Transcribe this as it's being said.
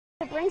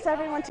brings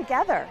everyone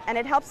together, and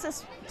it helps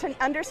us to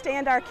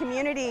understand our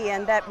community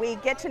and that we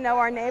get to know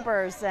our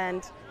neighbors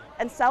and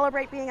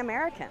celebrate being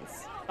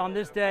Americans. On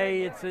this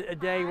day, it's a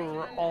day where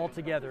we're all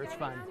together. It's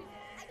fun.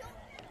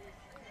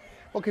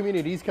 Well,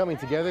 communities coming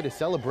together to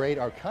celebrate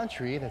our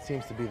country, that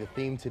seems to be the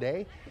theme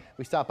today.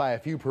 We stopped by a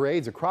few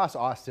parades across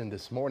Austin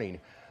this morning.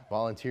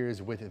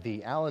 Volunteers with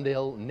the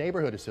Allendale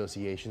Neighborhood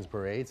Association's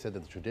parade said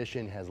that the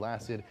tradition has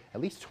lasted at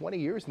least 20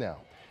 years now.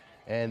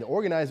 And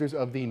organizers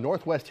of the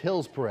Northwest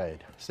Hills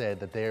Parade said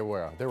that there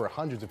were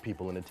hundreds of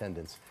people in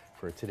attendance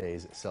for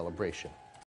today's celebration.